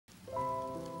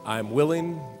I am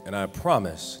willing and I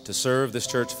promise to serve this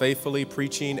church faithfully,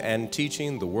 preaching and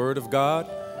teaching the Word of God,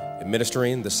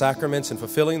 administering the sacraments and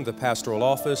fulfilling the pastoral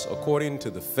office according to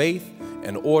the faith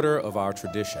and order of our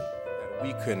tradition. That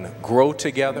we can grow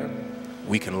together,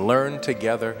 we can learn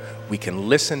together, we can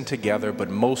listen together, but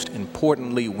most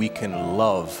importantly, we can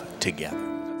love together.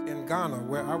 In Ghana,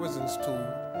 where I was in school,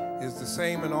 is the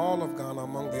same in all of Ghana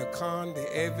among the Akan, the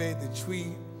Ewe, the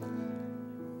Twi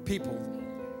people.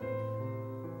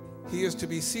 He is to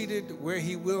be seated where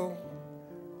he will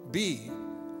be,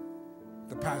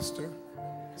 the pastor,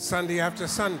 Sunday after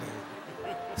Sunday,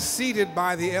 seated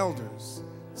by the elders,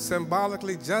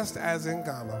 symbolically just as in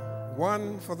Ghana,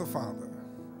 one for the Father,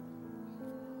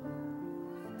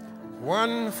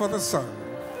 one for the Son,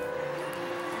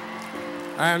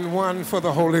 and one for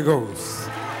the Holy Ghost.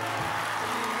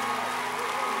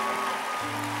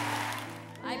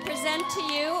 I present to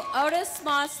you Otis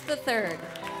Moss III,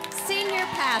 Senior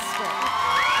Pastor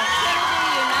of Trinity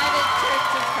United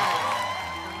Church of Christ.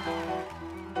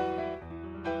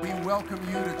 We welcome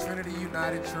you to Trinity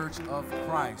United Church of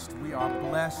Christ. We are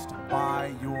blessed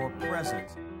by your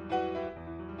presence.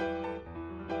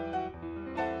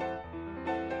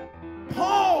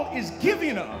 Paul is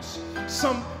giving us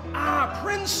some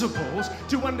principles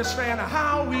to understand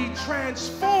how we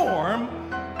transform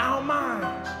our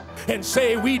minds. And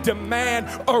say we demand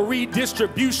a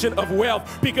redistribution of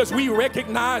wealth because we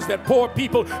recognize that poor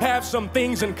people have some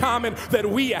things in common, that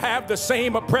we have the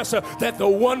same oppressor, that the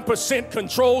 1%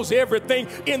 controls everything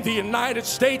in the United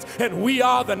States and we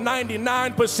are the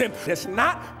 99%. It's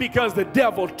not because the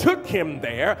devil took him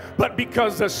there, but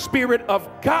because the Spirit of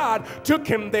God took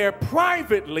him there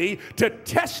privately to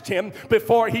test him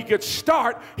before he could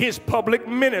start his public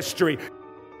ministry.